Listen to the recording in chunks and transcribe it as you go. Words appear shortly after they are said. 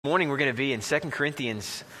Morning we're going to be in 2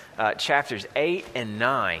 Corinthians chapters 8 and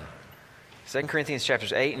 9. 2 Corinthians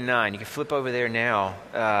chapters 8 and 9. You can flip over there now.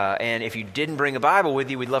 And if you didn't bring a Bible with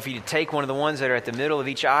you, we'd love for you to take one of the ones that are at the middle of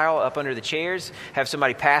each aisle up under the chairs. Have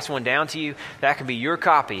somebody pass one down to you. That can be your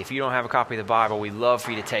copy. If you don't have a copy of the Bible, we'd love for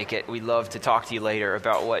you to take it. We'd love to talk to you later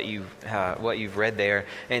about what you've read there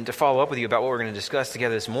and to follow up with you about what we're going to discuss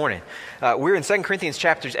together this morning. We're in 2 Corinthians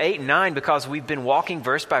chapters 8 and 9 because we've been walking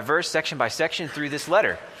verse by verse, section by section through this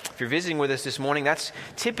letter. If you're visiting with us this morning, that's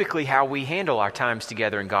typically how we handle our times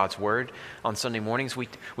together in God's Word. On Sunday mornings, we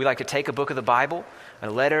like to take a book of the Bible, a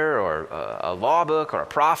letter or a law book or a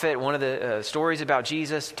prophet, one of the stories about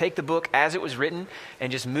Jesus, take the book as it was written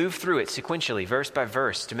and just move through it sequentially, verse by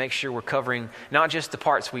verse, to make sure we're covering not just the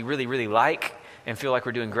parts we really, really like and feel like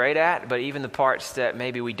we're doing great at, but even the parts that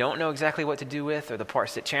maybe we don't know exactly what to do with, or the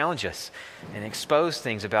parts that challenge us and expose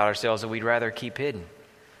things about ourselves that we'd rather keep hidden.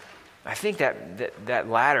 I think that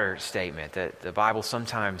latter statement, that the Bible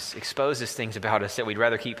sometimes exposes things about us that we'd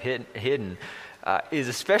rather keep hidden, is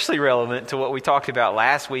especially relevant to what we talked about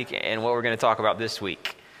last week and what we're going to talk about this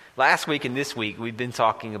week. Last week and this week, we've been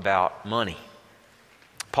talking about money.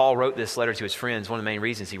 Paul wrote this letter to his friends. One of the main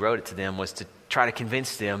reasons he wrote it to them was to try to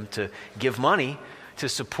convince them to give money to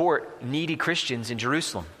support needy Christians in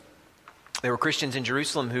Jerusalem. There were Christians in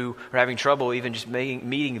Jerusalem who were having trouble even just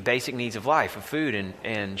meeting the basic needs of life, of food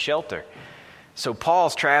and shelter. So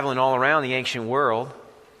Paul's traveling all around the ancient world,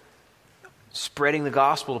 spreading the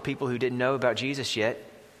gospel to people who didn't know about Jesus yet,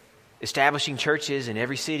 establishing churches in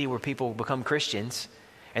every city where people become Christians.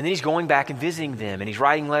 And then he's going back and visiting them, and he's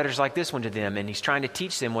writing letters like this one to them, and he's trying to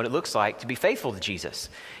teach them what it looks like to be faithful to Jesus.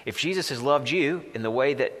 If Jesus has loved you in the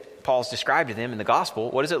way that Paul's described to them in the gospel,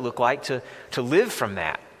 what does it look like to live from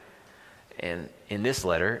that? And in this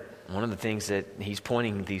letter, one of the things that he's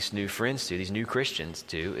pointing these new friends to, these new Christians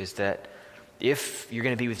to, is that if you're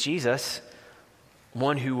going to be with Jesus,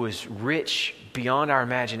 one who was rich beyond our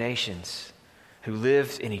imaginations, who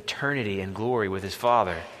lived in eternity and glory with his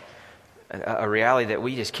Father, a reality that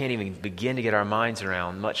we just can't even begin to get our minds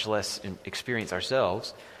around, much less experience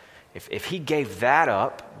ourselves. If he gave that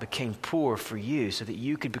up, became poor for you so that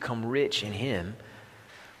you could become rich in him,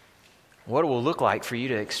 what it will look like for you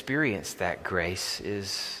to experience that grace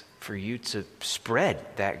is for you to spread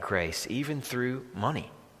that grace, even through money.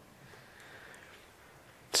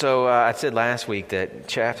 So I said last week that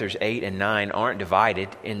chapters 8 and 9 aren't divided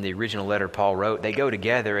in the original letter Paul wrote. They go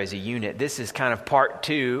together as a unit. This is kind of part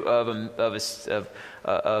 2 of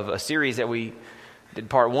a series that we did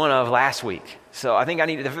part 1 of last week. So I think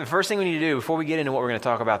the first thing we need to do before we get into what we're going to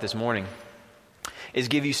talk about this morning is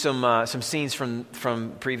give you some scenes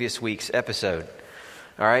from previous week's episode.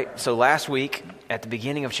 All right, so last week, at the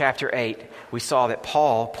beginning of chapter 8, we saw that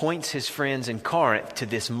Paul points his friends in Corinth to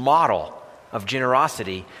this model of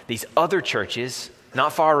generosity. These other churches,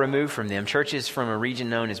 not far removed from them, churches from a region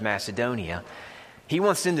known as Macedonia, he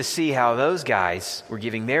wants them to see how those guys were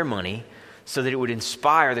giving their money so that it would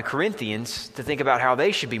inspire the Corinthians to think about how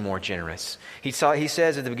they should be more generous. He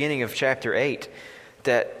says at the beginning of chapter 8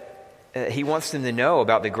 that he wants them to know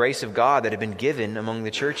about the grace of God that had been given among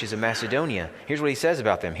the churches of Macedonia. Here's what he says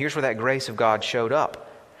about them. Here's where that grace of God showed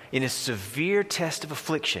up. In a severe test of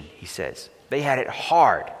affliction, he says. They had it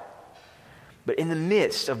hard. But in the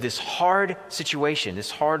midst of this hard situation,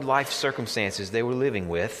 this hard life circumstances they were living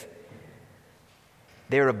with,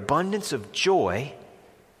 their abundance of joy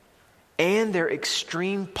and their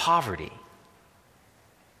extreme poverty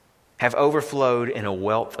have overflowed in a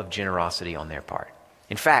wealth of generosity on their part.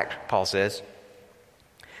 In fact, Paul says,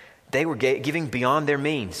 they were giving beyond their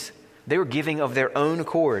means. They were giving of their own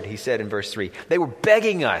accord, he said in verse 3. They were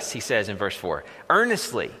begging us, he says in verse 4,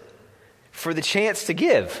 earnestly for the chance to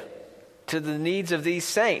give to the needs of these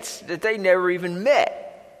saints that they never even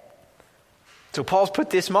met. So Paul's put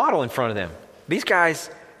this model in front of them. These guys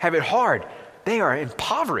have it hard. They are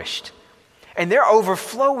impoverished. And they're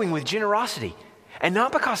overflowing with generosity. And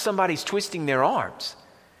not because somebody's twisting their arms.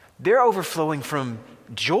 They're overflowing from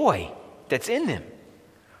joy that's in them.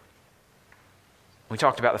 We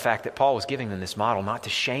talked about the fact that Paul was giving them this model not to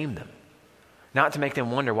shame them, not to make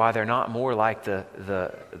them wonder why they're not more like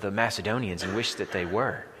the Macedonians and wish that they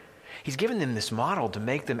were. He's given them this model to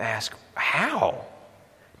make them ask, how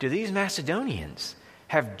do these Macedonians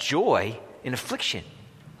have joy in affliction?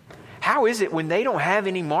 How is it when they don't have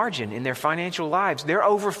any margin in their financial lives, they're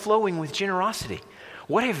overflowing with generosity?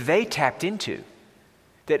 What have they tapped into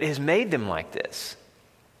that has made them like this?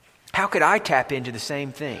 How could I tap into the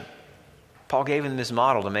same thing? Paul gave them this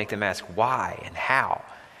model to make them ask why and how,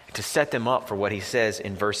 to set them up for what he says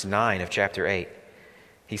in verse 9 of chapter 8.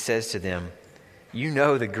 He says to them, You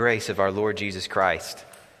know the grace of our Lord Jesus Christ,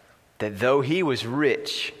 that though he was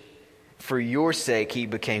rich, for your sake he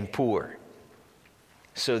became poor,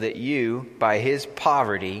 so that you, by his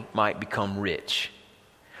poverty, might become rich.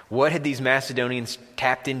 What had these Macedonians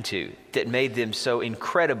tapped into that made them so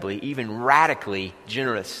incredibly, even radically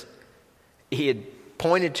generous? He had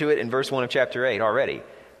pointed to it in verse 1 of chapter 8 already.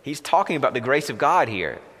 He's talking about the grace of God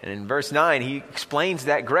here. And in verse 9, he explains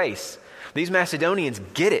that grace. These Macedonians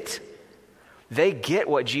get it. They get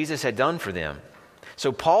what Jesus had done for them.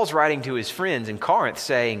 So Paul's writing to his friends in Corinth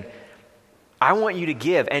saying, I want you to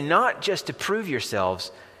give, and not just to prove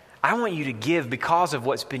yourselves. I want you to give because of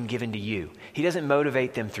what's been given to you. He doesn't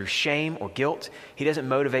motivate them through shame or guilt. He doesn't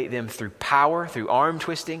motivate them through power, through arm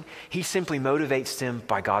twisting. He simply motivates them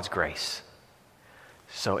by God's grace.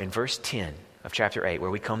 So in verse 10 of chapter 8,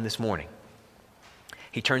 where we come this morning,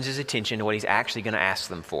 he turns his attention to what he's actually going to ask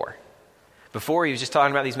them for. Before, he was just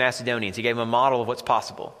talking about these Macedonians. He gave them a model of what's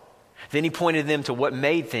possible. Then he pointed them to what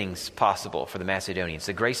made things possible for the Macedonians,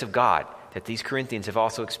 the grace of God that these Corinthians have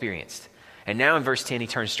also experienced. And now in verse 10, he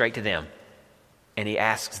turns straight to them, and he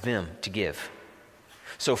asks them to give.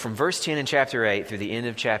 So from verse 10 in chapter 8 through the end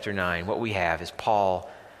of chapter 9, what we have is Paul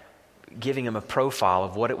giving them a profile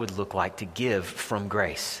of what it would look like to give from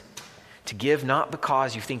grace. To give not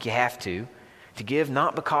because you think you have to give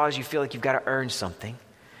not because you feel like you've got to earn something,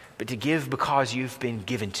 but to give because you've been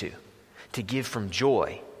given to give from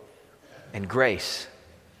joy and grace,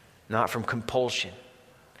 not from compulsion.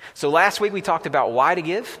 So last week we talked about why to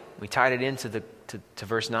give. We tied it into to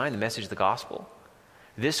verse 9, the message of the gospel.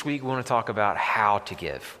 This week we want to talk about how to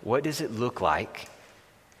give. What does it look like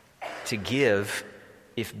to give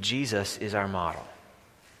if Jesus is our model?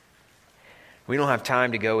 We don't have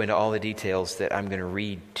time to go into all the details that I'm going to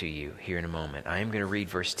read to you here in a moment. I am going to read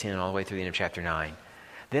verse 10 all the way through the end of chapter 9.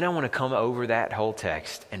 Then I want to come over that whole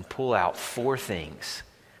text and pull out 4 things,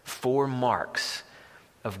 4 marks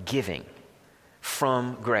of giving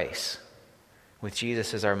from grace with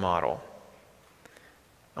Jesus as our model.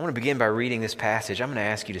 I want to begin by reading this passage. I'm going to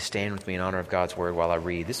ask you to stand with me in honor of God's word while I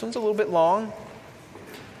read. This one's a little bit long.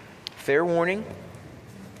 Fair warning.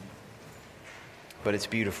 But it's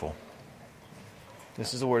beautiful.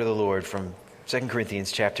 This is the word of the Lord from 2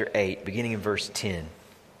 Corinthians chapter 8, beginning in verse 10.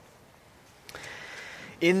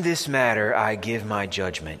 In this matter I give my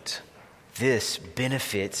judgment. This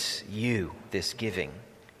benefits you, this giving,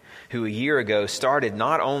 who a year ago started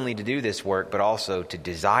not only to do this work, but also to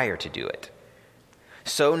desire to do it.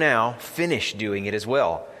 So now finish doing it as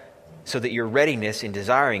well, so that your readiness in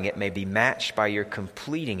desiring it may be matched by your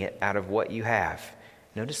completing it out of what you have.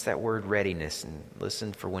 Notice that word readiness and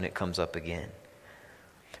listen for when it comes up again.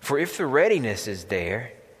 For if the readiness is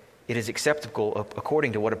there, it is acceptable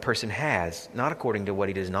according to what a person has, not according to what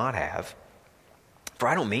he does not have. For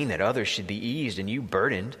I don't mean that others should be eased and you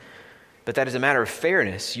burdened, but that as a matter of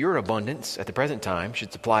fairness, your abundance at the present time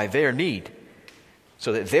should supply their need,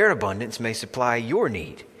 so that their abundance may supply your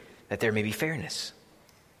need, that there may be fairness.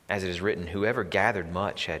 As it is written, whoever gathered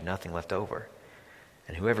much had nothing left over,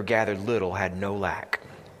 and whoever gathered little had no lack.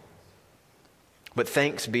 But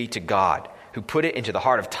thanks be to God, who put it into the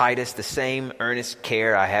heart of Titus the same earnest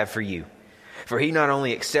care I have for you. For he not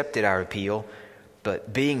only accepted our appeal,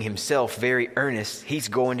 but being himself very earnest, he's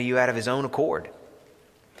going to you out of his own accord.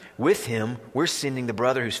 With him, we're sending the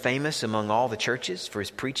brother who's famous among all the churches for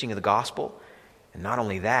his preaching of the gospel. And not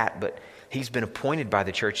only that, but he's been appointed by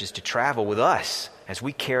the churches to travel with us as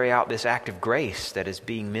we carry out this act of grace that is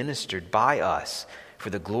being ministered by us for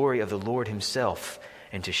the glory of the Lord himself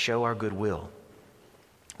and to show our goodwill.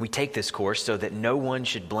 We take this course so that no one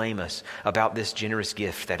should blame us about this generous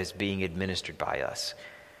gift that is being administered by us.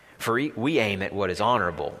 For we aim at what is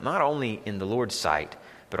honorable, not only in the Lord's sight,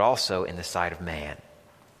 but also in the sight of man.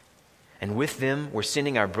 And with them we're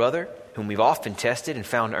sending our brother, whom we've often tested and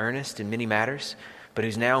found earnest in many matters, but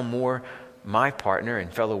who's now more my partner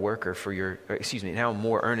and fellow worker now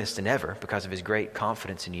more earnest than ever because of his great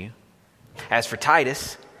confidence in you. As for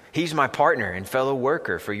Titus, he's my partner and fellow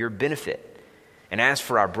worker for your benefit. And as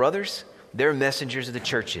for our brothers, they're messengers of the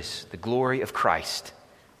churches, the glory of Christ.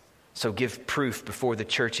 So give proof before the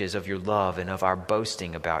churches of your love and of our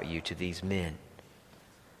boasting about you to these men.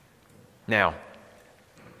 Now,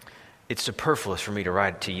 it's superfluous for me to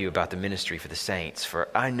write to you about the ministry for the saints, for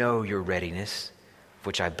I know your readiness,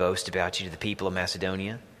 which I boast about you to the people of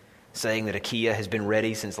Macedonia, saying that Achaia has been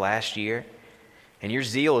ready since last year, and your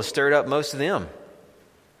zeal has stirred up most of them.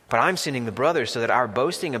 But I'm sending the brothers so that our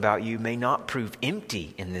boasting about you may not prove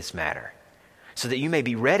empty in this matter, so that you may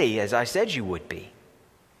be ready as I said you would be.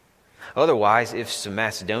 Otherwise, if some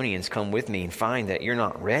Macedonians come with me and find that you're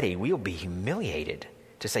not ready, we'll be humiliated,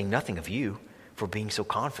 to say nothing of you, for being so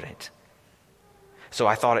confident. So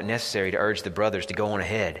I thought it necessary to urge the brothers to go on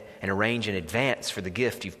ahead and arrange in advance for the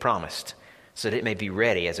gift you've promised, so that it may be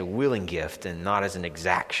ready as a willing gift and not as an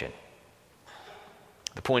exaction.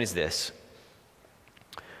 The point is this: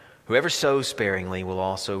 whoever sows sparingly will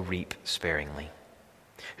also reap sparingly.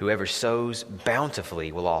 Whoever sows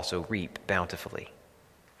bountifully will also reap bountifully.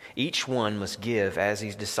 Each one must give as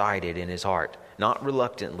he's decided in his heart, not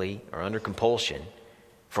reluctantly or under compulsion,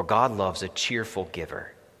 for God loves a cheerful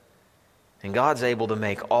giver. And God's able to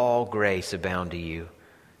make all grace abound to you,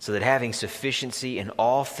 so that having sufficiency in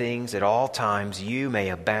all things at all times, you may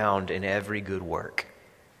abound in every good work.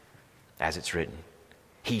 As it's written,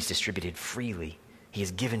 He's distributed freely. He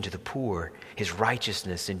has given to the poor. His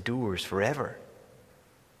righteousness endures forever.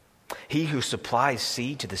 He who supplies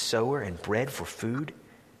seed to the sower and bread for food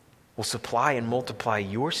will supply and multiply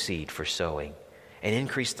your seed for sowing and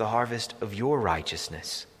increase the harvest of your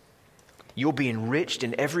righteousness. You'll be enriched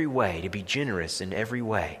in every way to be generous in every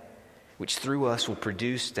way, which through us will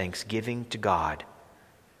produce thanksgiving to God.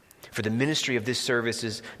 For the ministry of this service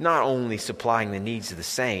is not only supplying the needs of the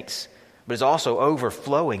saints, but is also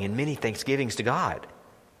overflowing in many thanksgivings to God.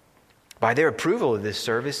 By their approval of this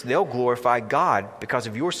service, they'll glorify God because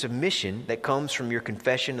of your submission that comes from your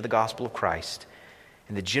confession of the gospel of Christ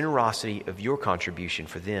and the generosity of your contribution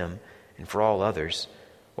for them and for all others,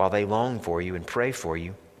 while they long for you and pray for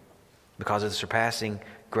you because of the surpassing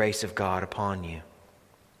grace of God upon you.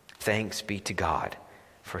 Thanks be to God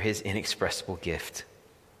for His inexpressible gift.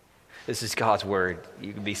 This is God's word.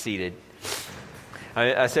 You can be seated.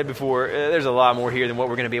 I said before, there's a lot more here than what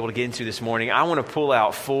we're going to be able to get into this morning. I want to pull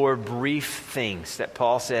out 4 brief things that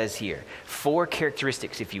Paul says here. 4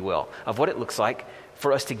 characteristics, if you will, of what it looks like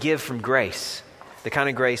for us to give from grace. The kind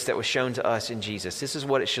of grace that was shown to us in Jesus. This is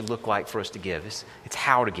what it should look like for us to give. It's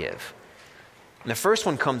how to give. And the first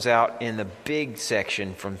one comes out in the big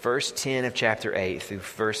section from verse 10 of chapter 8 through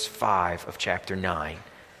verse 5 of chapter 9.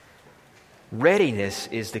 Readiness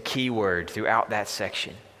is the key word throughout that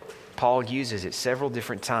section. Paul uses it several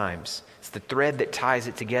different times. It's the thread that ties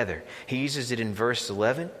it together. He uses it in verse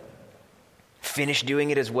 11. Finish doing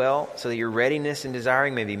it as well, so that your readiness and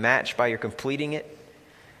desiring may be matched by your completing it.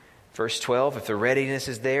 Verse 12, if the readiness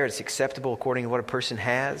is there, it's acceptable according to what a person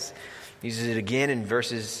has. He uses it again in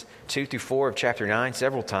verses 2 through 4 of chapter 9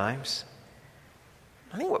 several times.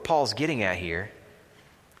 I think what Paul's getting at here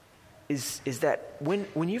is that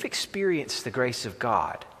when you've experienced the grace of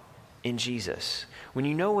God in Jesus, when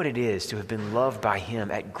you know what it is to have been loved by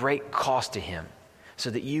Him at great cost to Him, so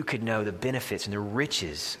that you could know the benefits and the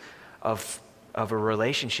riches of a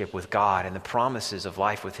relationship with God and the promises of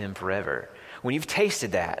life with Him forever, when you've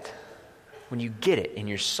tasted that, when you get it in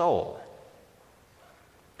your soul,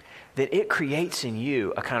 that it creates in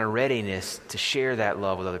you a kind of readiness to share that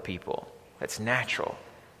love with other people. That's natural.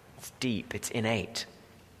 It's deep. It's innate.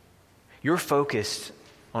 You're focused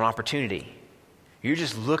on opportunity. You're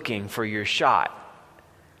just looking for your shot.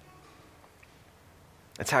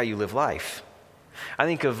 That's how you live life. I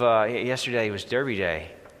think of yesterday was Derby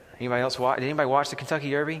Day. Anybody else watch? Did anybody watch the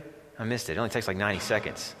Kentucky Derby? I missed it. It only takes like 90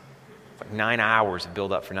 seconds. It's like 9 hours of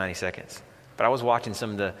build up for 90 seconds. But I was watching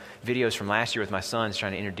some of the videos from last year with my sons,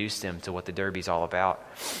 trying to introduce them to what the Derby's all about.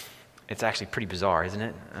 It's actually pretty bizarre, isn't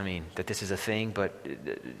it? I mean, that this is a thing, but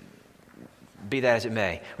be that as it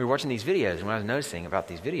may. We were watching these videos, and what I was noticing about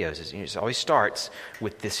these videos is it always starts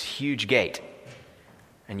with this huge gate.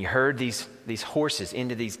 And you herd these horses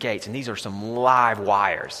into these gates, and these are some live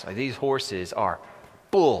wires. Like, these horses are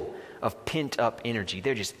full of pent-up energy.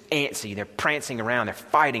 They're just antsy. They're prancing around. They're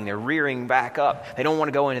fighting. They're rearing back up. They don't want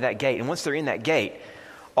to go into that gate. And once they're in that gate,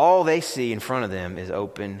 all they see in front of them is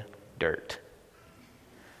open dirt.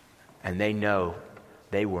 And they know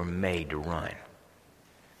they were made to run.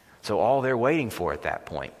 So all they're waiting for at that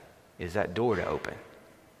point is that door to open.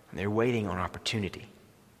 And they're waiting on opportunity.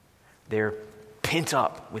 They're pent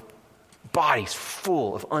up with bodies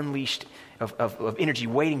full of unleashed, of energy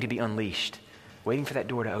waiting to be unleashed, waiting for that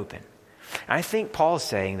door to open. And I think Paul is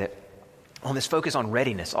saying that on this focus on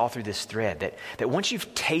readiness all through this thread, that once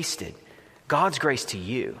you've tasted God's grace to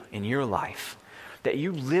you in your life, that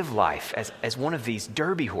you live life as one of these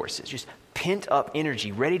Derby horses, just pent up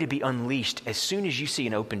energy, ready to be unleashed as soon as you see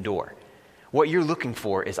an open door. What you're looking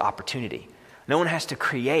for is opportunity. No one has to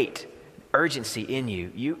create urgency in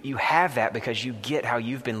you. You have that because you get how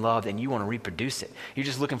you've been loved and you want to reproduce it. You're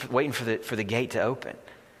just waiting for the gate to open.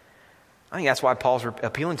 I think that's why Paul's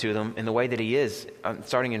appealing to them in the way that he is,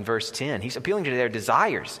 starting in verse 10. He's appealing to their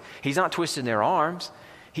desires. He's not twisting their arms.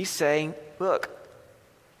 He's saying, look,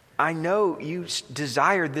 I know you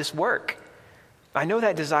desired this work. I know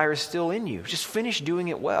that desire is still in you. Just finish doing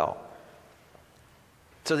it well.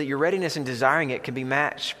 so that your readiness in desiring it can be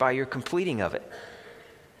matched by your completing of it.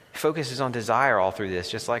 Focus is on desire all through this,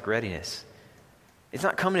 just like readiness. It's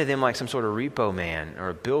not coming to them like some sort of repo man or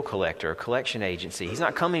a bill collector or collection agency. He's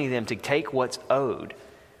not coming to them to take what's owed.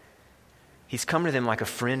 He's coming to them like a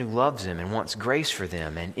friend who loves them and wants grace for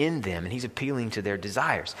them and in them, and he's appealing to their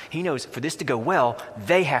desires. He knows for this to go well,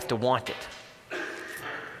 they have to want it.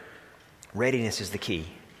 Readiness is the key.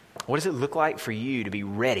 What does it look like for you to be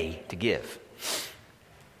ready to give?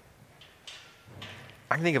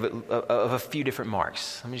 I can think of a few different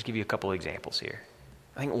marks. Let me just give you a couple of examples here.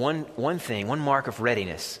 I think one mark of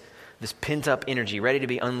readiness, this pent-up energy, ready to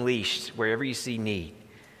be unleashed wherever you see need,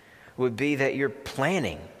 would be that you're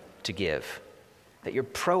planning to give, that you're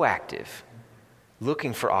proactive,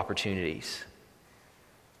 looking for opportunities.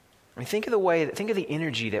 I mean, think of the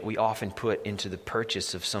energy that we often put into the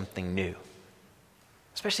purchase of something new,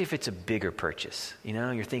 especially if it's a bigger purchase. You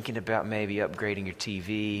know, you're thinking about maybe upgrading your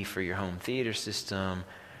TV for your home theater system.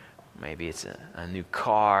 Maybe it's a new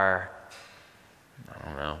car. I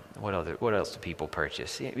don't know. What else do people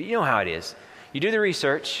purchase? You know how it is. You do the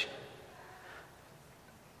research.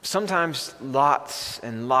 Sometimes lots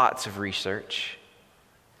and lots of research.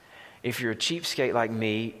 If you're a cheapskate like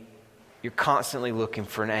me, you're constantly looking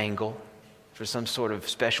for an angle, for some sort of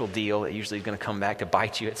special deal that usually is going to come back to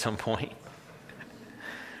bite you at some point.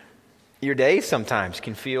 Your days sometimes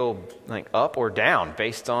can feel like up or down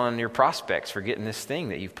based on your prospects for getting this thing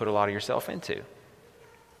that you've put a lot of yourself into.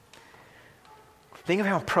 Think of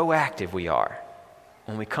how proactive we are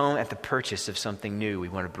when we come at the purchase of something new we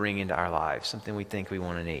want to bring into our lives, something we think we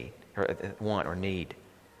want or need.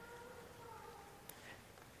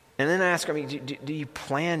 And then ask, do you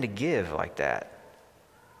plan to give like that?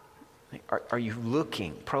 Are you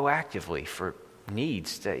looking proactively for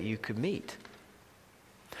needs that you could meet?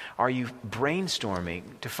 Are you brainstorming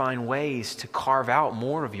to find ways to carve out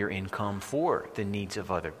more of your income for the needs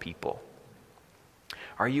of other people?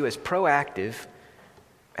 Are you as proactive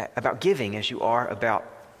about giving as you are about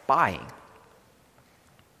buying?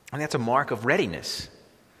 And that's a mark of readiness.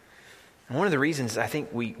 And one of the reasons I think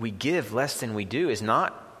we give less than we do is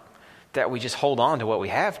not that we just hold on to what we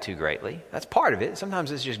have too greatly. That's part of it.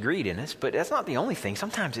 Sometimes it's just greed in us, but that's not the only thing.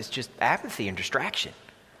 Sometimes it's just apathy and distraction.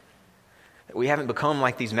 We haven't become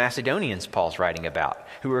like these Macedonians Paul's writing about,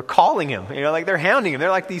 who are calling him, like they're hounding him. They're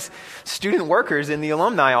like these student workers in the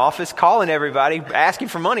alumni office calling everybody, asking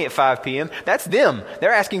for money at 5 p.m. That's them.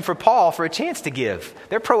 They're asking for Paul for a chance to give.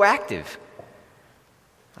 They're proactive.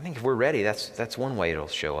 I think if we're ready, that's one way it'll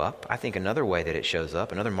show up. I think another way that it shows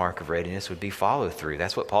up, another mark of readiness would be follow through.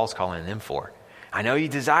 That's what Paul's calling them for. I know you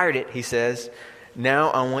desired it, he says. Now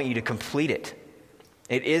I want you to complete it.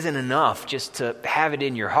 It isn't enough just to have it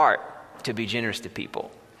in your heart to be generous to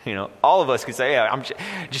people. All of us could say, yeah,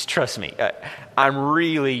 just trust me. I'm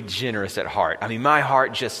really generous at heart. I mean, my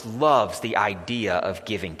heart just loves the idea of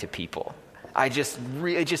giving to people. It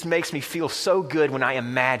just makes me feel so good when I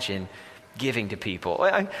imagine giving to people.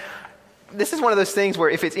 This is one of those things where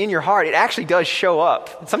if it's in your heart, it actually does show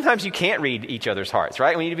up. Sometimes you can't read each other's hearts,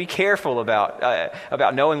 right? We need to be careful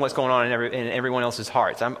about knowing what's going on in everyone else's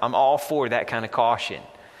hearts. I'm all for that kind of caution.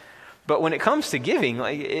 But when it comes to giving,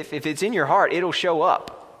 if it's in your heart, it'll show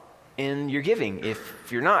up in your giving.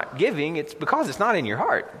 If you're not giving, it's because it's not in your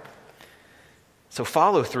heart. So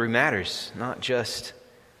follow through matters, not just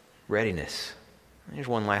readiness. Here's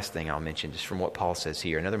one last thing I'll mention just from what Paul says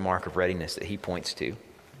here, another mark of readiness that he points to.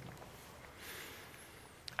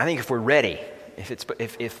 I think if we're ready,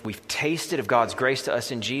 if we've tasted of God's grace to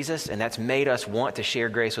us in Jesus, and that's made us want to share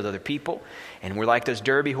grace with other people, and we're like those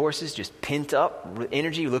Derby horses, just pent up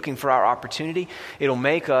energy, looking for our opportunity, it'll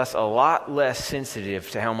make us a lot less sensitive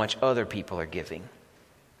to how much other people are giving,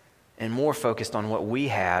 and more focused on what we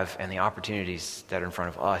have and the opportunities that are in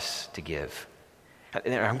front of us to give.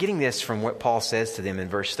 And I'm getting this from what Paul says to them in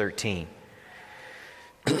verse 13.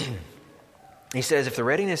 He says, if the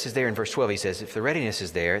readiness is there, in verse 12, he says, if the readiness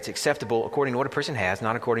is there, it's acceptable according to what a person has,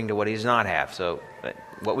 not according to what he does not have. So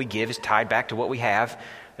what we give is tied back to what we have.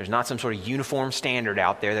 There's not some sort of uniform standard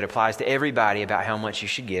out there that applies to everybody about how much you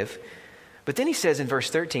should give. But then he says in verse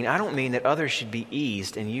 13, I don't mean that others should be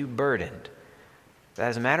eased and you burdened. But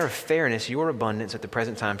as a matter of fairness, your abundance at the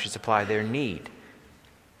present time should supply their need.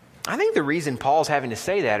 I think the reason Paul's having to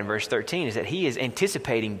say that in verse 13 is that he is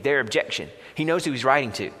anticipating their objection. He knows who he's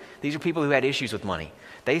writing to. These are people who had issues with money.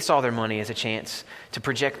 They saw their money as a chance to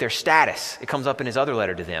project their status. It comes up in his other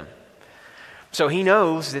letter to them. So he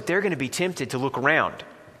knows that they're going to be tempted to look around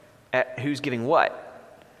at who's giving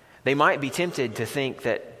what. They might be tempted to think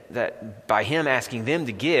that by him asking them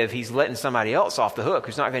to give, he's letting somebody else off the hook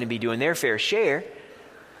who's not going to be doing their fair share.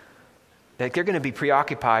 Like they're going to be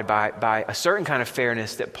preoccupied by a certain kind of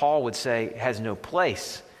fairness that Paul would say has no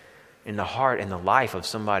place in the heart and the life of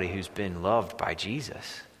somebody who's been loved by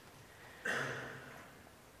Jesus.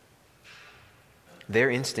 Their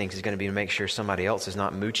instinct is going to be to make sure somebody else is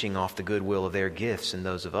not mooching off the goodwill of their gifts and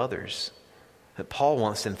those of others. But Paul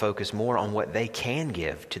wants them focused more on what they can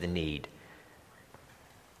give to the need,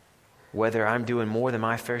 whether I'm doing more than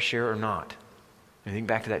my fair share or not. And think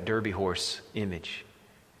back to that Derby horse image.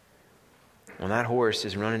 When that horse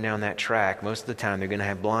is running down that track, most of the time they're going to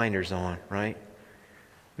have blinders on, right?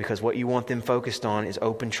 Because what you want them focused on is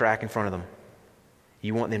open track in front of them.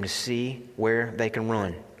 You want them to see where they can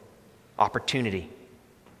run. Opportunity.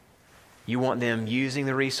 You want them using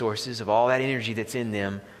the resources of all that energy that's in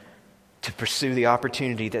them to pursue the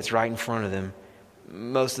opportunity that's right in front of them.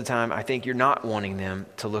 Most of the time, I think you're not wanting them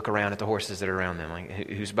to look around at the horses that are around them. Like,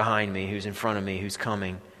 who's behind me, who's in front of me, who's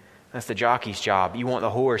coming. That's the jockey's job. You want the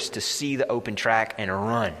horse to see the open track and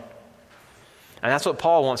run. And that's what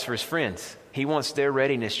Paul wants for his friends. He wants their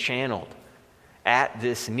readiness channeled at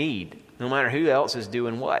this need, no matter who else is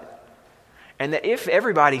doing what. And that if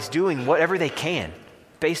everybody's doing whatever they can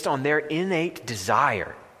based on their innate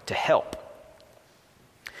desire to help,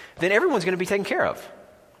 then everyone's going to be taken care of.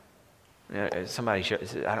 Somebody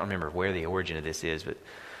showed, I don't remember where the origin of this is, but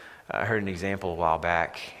I heard an example a while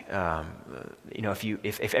back.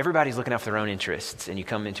 If everybody's looking out for their own interests and you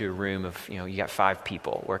come into a room of, you got 5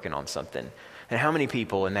 people working on something, then how many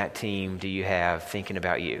people in that team do you have thinking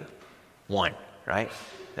about you? 1, right?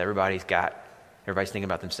 Everybody's thinking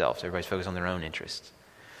about themselves. Everybody's focused on their own interests.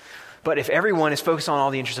 But if everyone is focused on all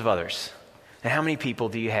the interests of others, then how many people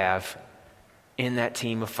do you have in that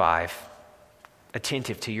team of 5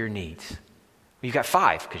 attentive to your needs? Well, you've got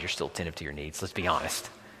 5 because you're still attentive to your needs, let's be honest.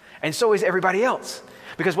 And so is everybody else.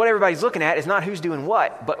 Because what everybody's looking at is not who's doing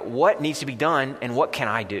what, but what needs to be done and what can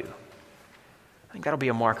I do. I think that'll be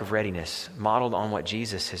a mark of readiness, modeled on what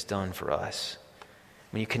Jesus has done for us.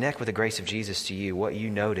 When you connect with the grace of Jesus to you, what you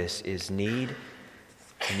notice is need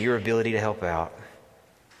and your ability to help out.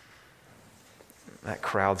 That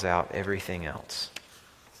crowds out everything else.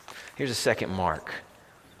 Here's a second mark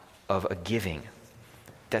of a giving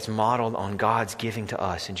that's modeled on God's giving to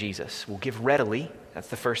us in Jesus. We'll give readily. That's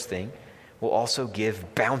the first thing. We'll also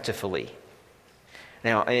give bountifully.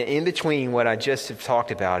 Now, in between what I just have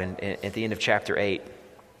talked about at the end of chapter 8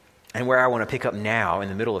 and where I want to pick up now in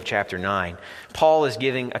the middle of chapter 9, Paul is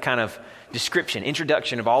giving a kind of description,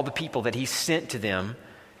 introduction of all the people that he sent to them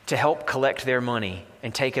to help collect their money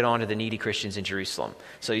and take it on to the needy Christians in Jerusalem.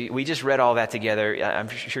 So we just read all that together. I'm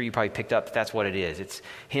sure you probably picked up that's what it is. It's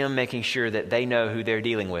him making sure that they know who they're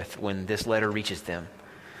dealing with when this letter reaches them.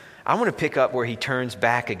 I want to pick up where he turns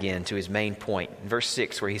back again to his main point. In verse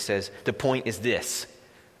 6, where he says, the point is this.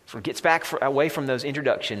 So he gets back away from those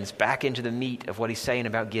introductions, back into the meat of what he's saying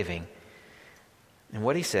about giving. And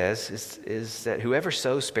what he says is that whoever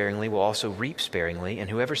sows sparingly will also reap sparingly, and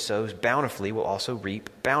whoever sows bountifully will also reap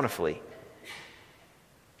bountifully.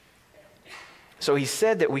 So he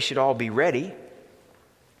said that we should all be ready,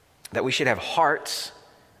 that we should have hearts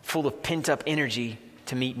full of pent-up energy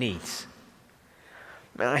to meet needs.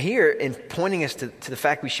 Now here, in pointing us to the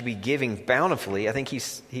fact we should be giving bountifully, I think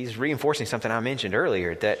he's reinforcing something I mentioned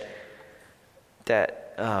earlier, that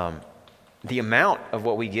the amount of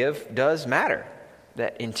what we give does matter,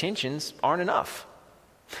 that intentions aren't enough.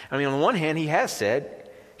 I mean, on the one hand, he has said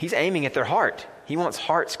he's aiming at their heart. He wants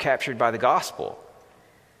hearts captured by the gospel.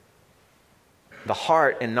 The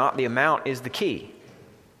heart and not the amount is the key.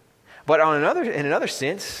 But in another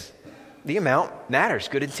sense, the amount matters.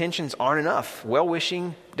 Good intentions aren't enough.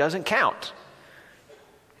 Well-wishing doesn't count.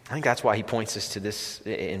 I think that's why he points us to this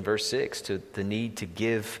in verse 6, to the need to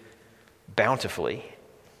give bountifully.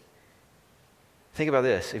 Think about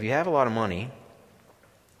this. If you have a lot of money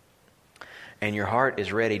and your heart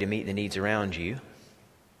is ready to meet the needs around you,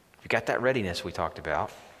 you've got that readiness we talked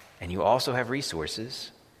about, and you also have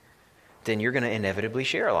resources, then you're going to inevitably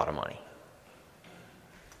share a lot of money.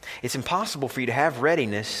 It's impossible for you to have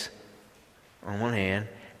readiness on one hand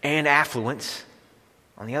and affluence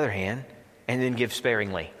on the other hand, and then give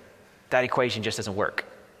sparingly. That equation just doesn't work.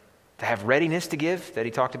 To have readiness to give, that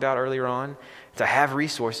he talked about earlier on, to have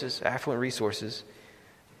resources, affluent resources,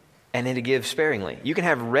 and then to give sparingly. You can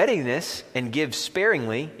have readiness and give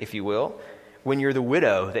sparingly, if you will, when you're the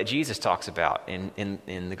widow that Jesus talks about in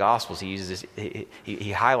the Gospels. He uses this,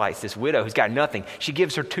 he highlights this widow who's got nothing. She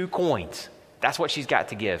gives her 2 coins. That's what she's got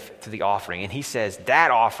to give to the offering. And he says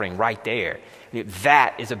that offering right there,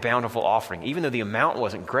 that is a bountiful offering. Even though the amount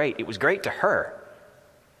wasn't great, it was great to her.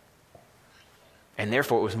 And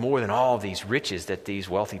therefore, it was more than all of these riches that these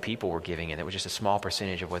wealthy people were giving, and it was just a small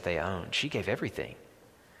percentage of what they owned. She gave everything.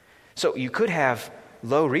 So you could have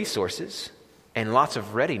low resources and lots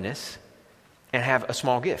of readiness and have a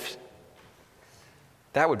small gift.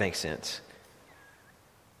 That would make sense.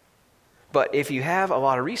 But if you have a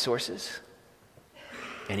lot of resources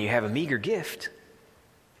and you have a meager gift,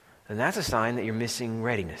 then that's a sign that you're missing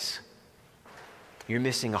readiness. You're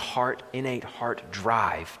missing a innate heart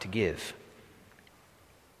drive to give.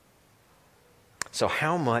 So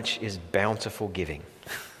how much is bountiful giving?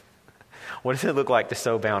 What does it look like to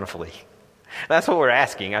sow bountifully? That's what we're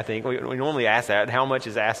asking, I think. We normally ask that. How much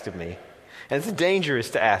is asked of me? And it's dangerous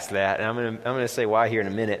to ask that. And I'm going to say why here in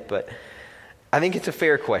a minute. But I think it's a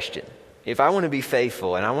fair question. If I want to be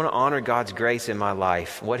faithful and I want to honor God's grace in my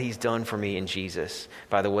life, what He's done for me in Jesus,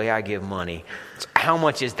 by the way I give money, how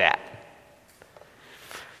much is that?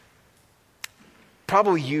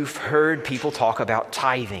 Probably you've heard people talk about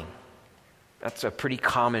tithing. That's a pretty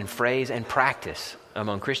common phrase and practice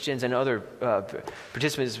among Christians and other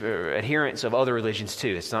participants or adherents of other religions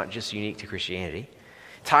too. It's not just unique to Christianity.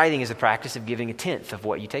 Tithing is the practice of giving a tenth of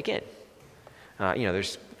what you take in.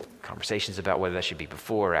 There's conversations about whether that should be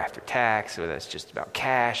before or after tax, whether that's just about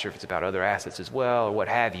cash or if it's about other assets as well or what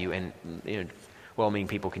have you. And well-meaning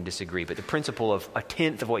people can disagree. But the principle of a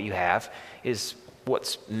tenth of what you have is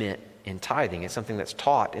what's meant in tithing. It's something that's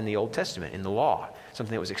taught in the Old Testament, in the law,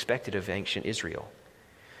 something that was expected of ancient Israel.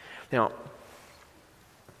 Now,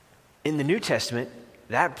 in the New Testament,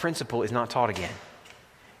 that principle is not taught again.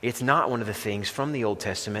 It's not one of the things from the Old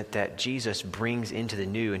Testament that Jesus brings into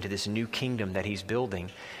this new kingdom that He's building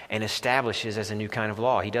and establishes as a new kind of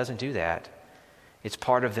law. He doesn't do that. It's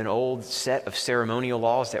part of an old set of ceremonial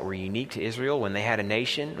laws that were unique to Israel when they had a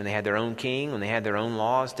nation, when they had their own king, when they had their own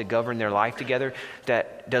laws to govern their life together.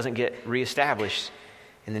 That doesn't get reestablished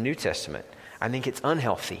in the New Testament. I think it's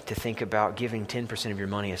unhealthy to think about giving 10% of your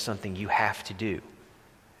money as something you have to do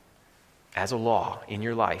as a law in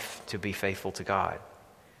your life to be faithful to God.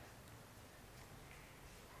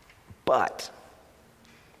 But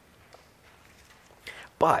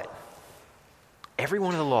every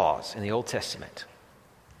one of the laws in the Old Testament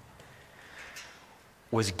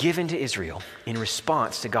was given to Israel in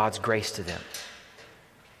response to God's grace to them.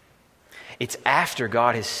 It's after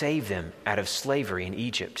God has saved them out of slavery in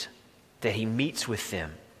Egypt that He meets with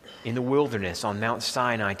them in the wilderness on Mount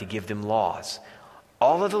Sinai to give them laws.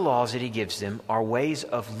 All of the laws that He gives them are ways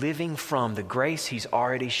of living from the grace He's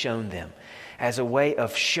already shown them, as a way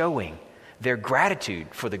of showing their gratitude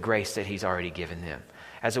for the grace that He's already given them,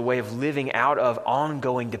 as a way of living out of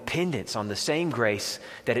ongoing dependence on the same grace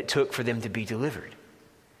that it took for them to be delivered.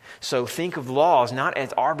 So think of laws not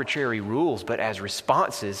as arbitrary rules, but as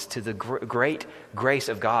responses to the great grace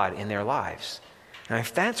of God in their lives. Now,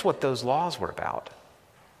 if that's what those laws were about,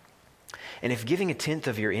 and if giving a tenth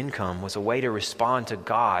of your income was a way to respond to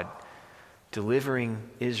God delivering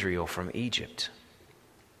Israel from Egypt,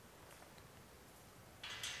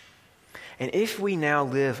 and if we now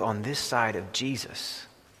live on this side of Jesus,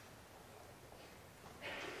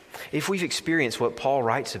 if we've experienced what Paul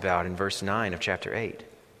writes about in verse 9 of chapter 8,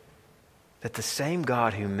 that the same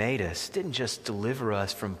God who made us didn't just deliver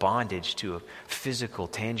us from bondage to a physical,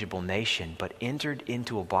 tangible nation, but entered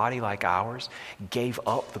into a body like ours, gave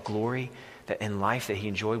up the glory that in life that He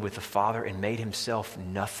enjoyed with the Father and made Himself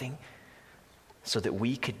nothing so that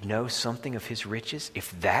we could know something of His riches,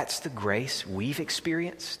 if that's the grace we've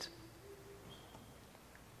experienced,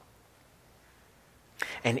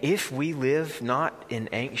 and if we live not in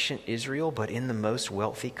ancient Israel, but in the most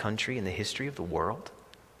wealthy country in the history of the world,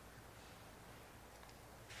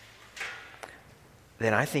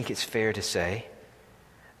 then I think it's fair to say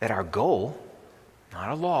that our goal, not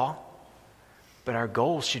a law, but our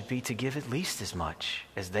goal should be to give at least as much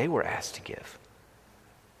as they were asked to give.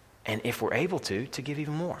 And if we're able to give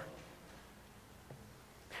even more.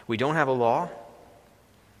 We don't have a law.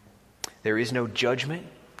 There is no judgment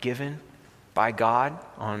given by God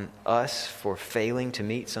on us for failing to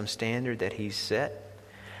meet some standard that He's set.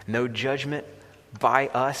 No judgment by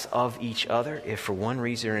us of each other if for one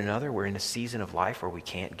reason or another we're in a season of life where we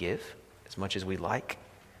can't give as much as we like.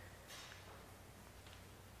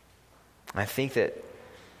 I think that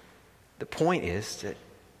the point is that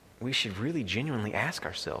we should really genuinely ask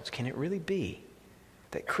ourselves, can it really be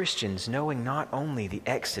that Christians, knowing not only the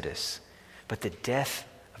Exodus, but the death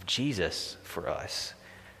of Jesus for us,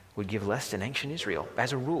 would give less than ancient Israel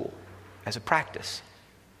as a rule, as a practice?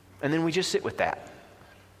 And then we just sit with that.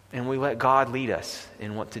 And we let God lead us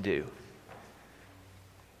in what to do.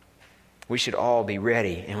 We should all be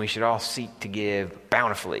ready, and we should all seek to give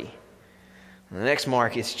bountifully. The next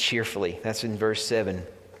mark is cheerfully. That's in verse 7.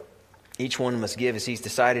 Each one must give as he's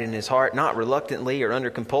decided in his heart, not reluctantly or under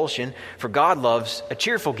compulsion, for God loves a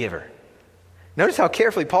cheerful giver. Notice how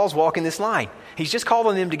carefully Paul's walking this line. He's just called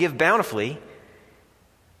on them to give bountifully,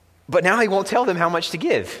 but now he won't tell them how much to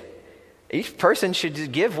give. Each person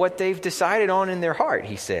should give what they've decided on in their heart,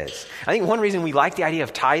 he says. I think one reason we like the idea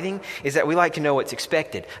of tithing is that we like to know what's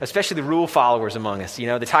expected, especially the rule followers among us,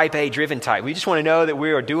 the type A driven type. We just want to know that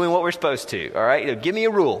we are doing what we're supposed to, all right? Give me a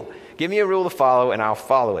rule. Give me a rule to follow and I'll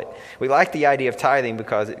follow it. We like the idea of tithing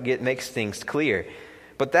because it makes things clear.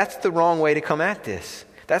 But that's the wrong way to come at this.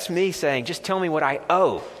 That's me saying, just tell me what I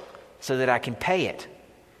owe so that I can pay it.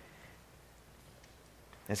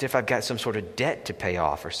 As if I've got some sort of debt to pay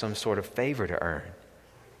off or some sort of favor to earn.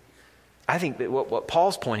 I think that what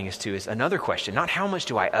Paul's pointing us to is another question. Not how much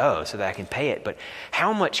do I owe so that I can pay it, but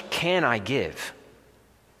how much can I give?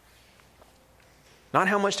 Not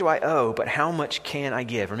how much do I owe, but how much can I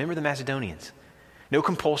give? Remember the Macedonians. No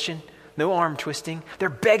compulsion, no arm twisting. They're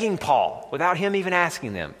begging Paul without him even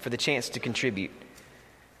asking them for the chance to contribute.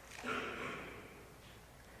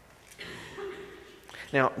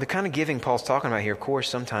 Now, the kind of giving Paul's talking about here, of course,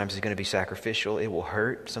 sometimes is going to be sacrificial. It will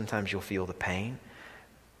hurt. Sometimes you'll feel the pain.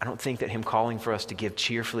 I don't think that him calling for us to give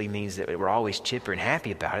cheerfully means that we're always chipper and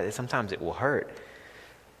happy about it. Sometimes it will hurt.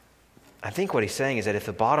 I think what he's saying is that if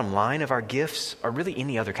the bottom line of our gifts are really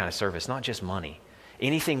any other kind of service, not just money,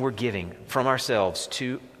 anything we're giving from ourselves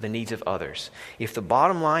to the needs of others, if the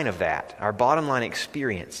bottom line of that, our bottom line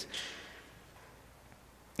experience,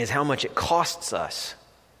 is how much it costs us,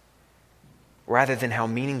 rather than how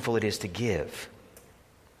meaningful it is to give.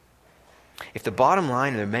 If the bottom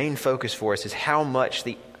line and the main focus for us is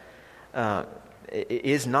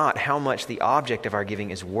not how much the object of our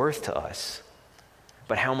giving is worth to us,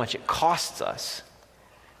 but how much it costs us,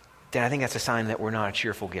 then I think that's a sign that we're not a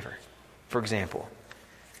cheerful giver. For example,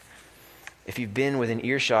 if you've been within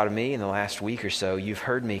earshot of me in the last week or so, you've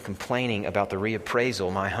heard me complaining about the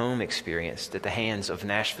reappraisal my home experienced at the hands of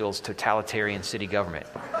Nashville's totalitarian city government.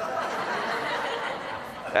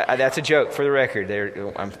 That's a joke, for the record.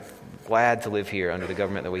 I'm glad to live here under the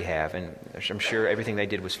government that we have, and I'm sure everything they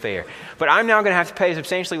did was fair. But I'm now going to have to pay a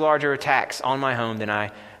substantially larger tax on my home than I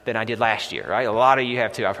did last year, right? A lot of you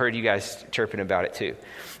have too. I've heard you guys chirping about it too.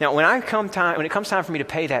 Now, when it comes time for me to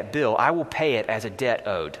pay that bill, I will pay it as a debt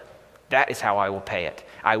owed. That is how I will pay it.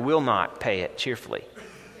 I will not pay it cheerfully.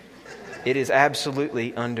 It is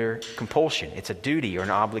absolutely under compulsion. It's a duty or an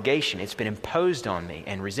obligation. It's been imposed on me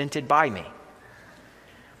and resented by me.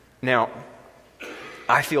 Now,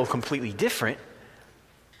 I feel completely different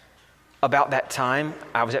about that time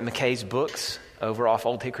I was at McKay's Books over off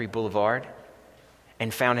Old Hickory Boulevard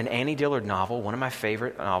and found an Annie Dillard novel, one of my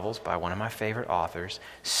favorite novels by one of my favorite authors,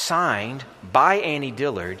 signed by Annie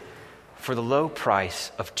Dillard for the low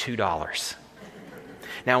price of $2.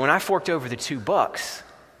 Now, when I forked over the $2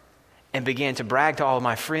 and began to brag to all of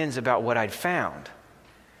my friends about what I'd found,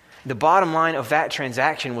 the bottom line of that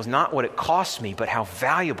transaction was not what it cost me, but how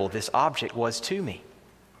valuable this object was to me.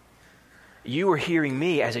 You were hearing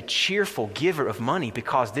me as a cheerful giver of money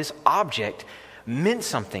because this object meant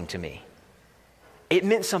something to me. It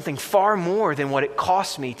meant something far more than what it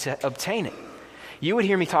cost me to obtain it. You would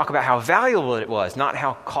hear me talk about how valuable it was, not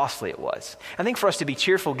how costly it was. I think for us to be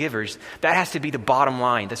cheerful givers, that has to be the bottom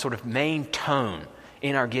line, the sort of main tone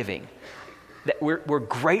in our giving. That we're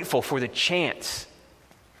grateful for the chance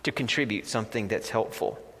to contribute something that's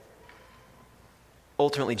helpful.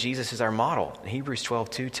 Ultimately, Jesus is our model. Hebrews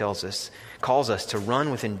 12:2 calls us to run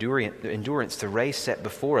with endurance the race set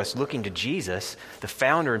before us, looking to Jesus, the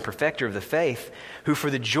founder and perfecter of the faith, who for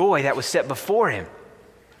the joy that was set before him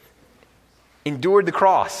endured the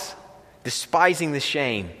cross, despising the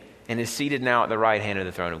shame, and is seated now at the right hand of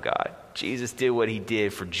the throne of God. Jesus did what he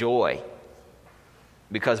did for joy,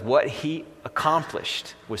 because what he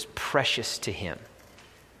accomplished was precious to him.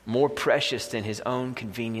 More precious than his own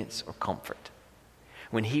convenience or comfort.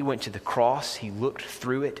 When he went to the cross, he looked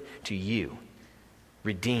through it to you,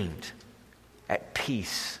 redeemed, at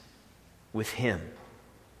peace with him.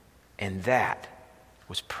 And that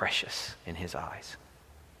was precious in his eyes.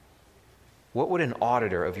 What would an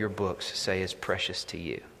auditor of your books say is precious to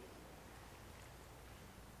you?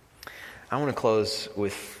 I want to close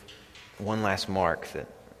with one last mark that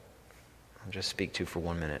I'll just speak to for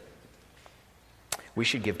 1 minute. We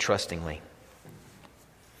should give trustingly.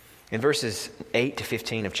 In verses 8 to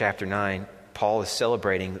 15 of chapter 9, Paul is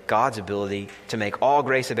celebrating God's ability to make all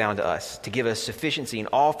grace abound to us, to give us sufficiency in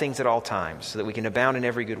all things at all times, so that we can abound in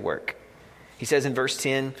every good work. He says in verse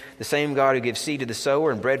 10, the same God who gives seed to the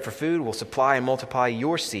sower and bread for food will supply and multiply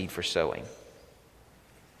your seed for sowing.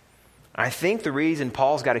 I think the reason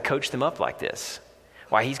Paul's got to coach them up like this,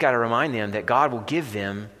 why he's got to remind them that God will give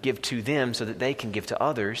to them so that they can give to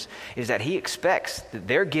others, is that he expects that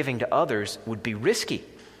their giving to others would be risky,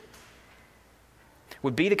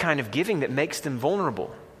 would be the kind of giving that makes them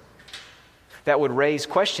vulnerable, that would raise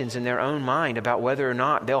questions in their own mind about whether or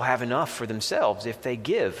not they'll have enough for themselves if they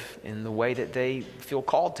give in the way that they feel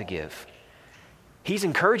called to give. He's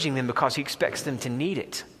encouraging them because he expects them to need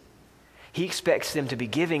it. He expects them to be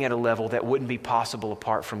giving at a level that wouldn't be possible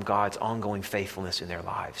apart from God's ongoing faithfulness in their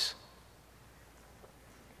lives.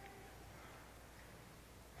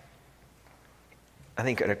 I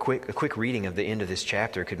think a quick reading of the end of this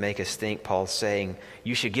chapter could make us think Paul's saying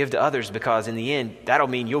you should give to others because in the end that'll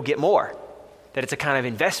mean you'll get more. That it's a kind of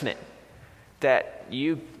investment, that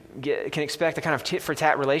you can expect a kind of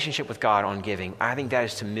tit-for-tat relationship with God on giving. I think that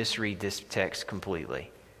is to misread this text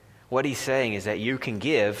completely. What he's saying is that you can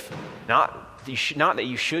give, not that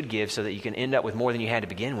you should give so that you can end up with more than you had to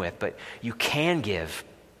begin with, but you can give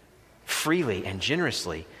freely and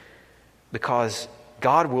generously because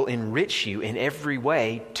God will enrich you in every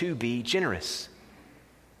way to be generous.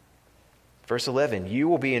 Verse 11, you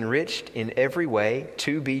will be enriched in every way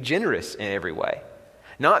to be generous in every way.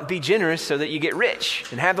 Not be generous so that you get rich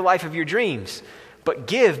and have the life of your dreams, but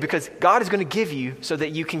give because God is going to give you so that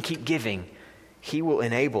you can keep giving. He will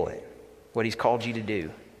enable it, what he's called you to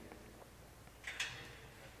do.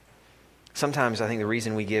 Sometimes I think the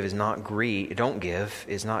reason we give is not greed, don't give,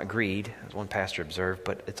 is not greed, as one pastor observed,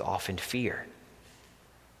 but it's often fear.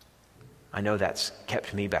 I know that's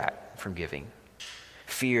kept me back from giving.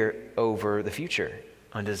 Fear over the future,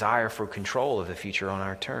 a desire for control of the future on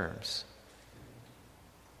our terms.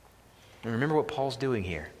 And remember what Paul's doing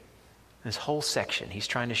here. This whole section, he's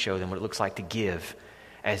trying to show them what it looks like to give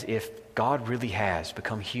as if God really has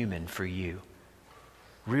become human for you,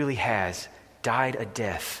 really has died a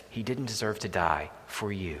death he didn't deserve to die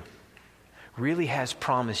for you, really has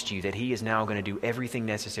promised you that he is now going to do everything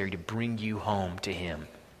necessary to bring you home to him.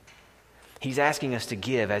 He's asking us to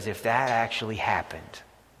give as if that actually happened.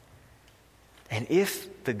 And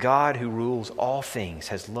if the God who rules all things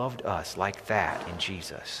has loved us like that in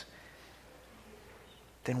Jesus,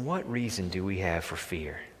 then what reason do we have for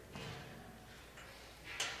fear?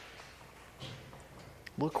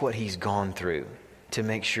 Look what he's gone through to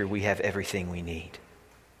make sure we have everything we need.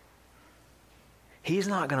 He's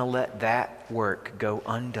not going to let that work go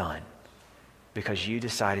undone because you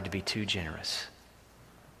decided to be too generous.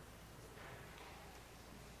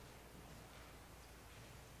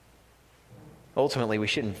 Ultimately, we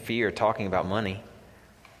shouldn't fear talking about money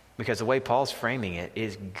because the way Paul's framing it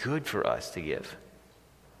is good for us to give.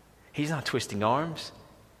 He's not twisting arms.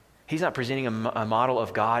 He's not presenting a model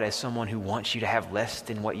of God as someone who wants you to have less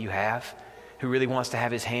than what you have, who really wants to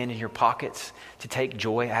have his hand in your pockets to take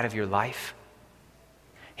joy out of your life.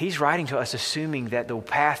 He's writing to us assuming that the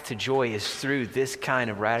path to joy is through this kind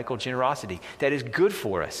of radical generosity that is good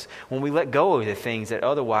for us when we let go of the things that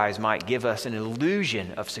otherwise might give us an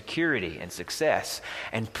illusion of security and success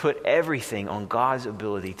and put everything on God's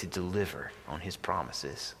ability to deliver on his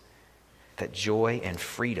promises. That joy and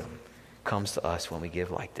freedom comes to us when we give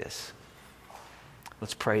like this.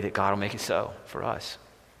 Let's pray that God will make it so for us.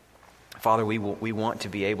 Father, we want to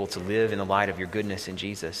be able to live in the light of your goodness in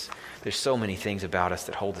Jesus. There's so many things about us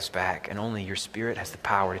that hold us back, and only your Spirit has the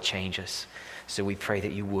power to change us. So we pray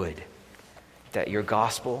that you would, that your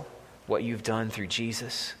gospel, what you've done through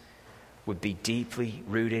Jesus, would be deeply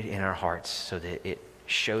rooted in our hearts so that it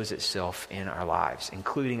shows itself in our lives,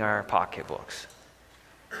 including our pocketbooks.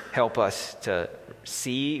 Help us to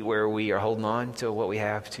see where we are holding on to what we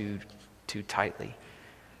have too tightly.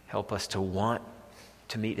 Help us to want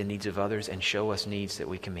to meet the needs of others and show us needs that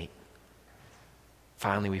we can meet.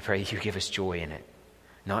 Finally, we pray you give us joy in it.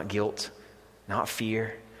 Not guilt, not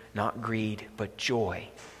fear, not greed, but joy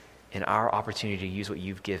in our opportunity to use what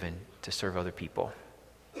you've given to serve other people.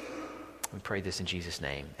 We pray this in Jesus'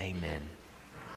 name. Amen.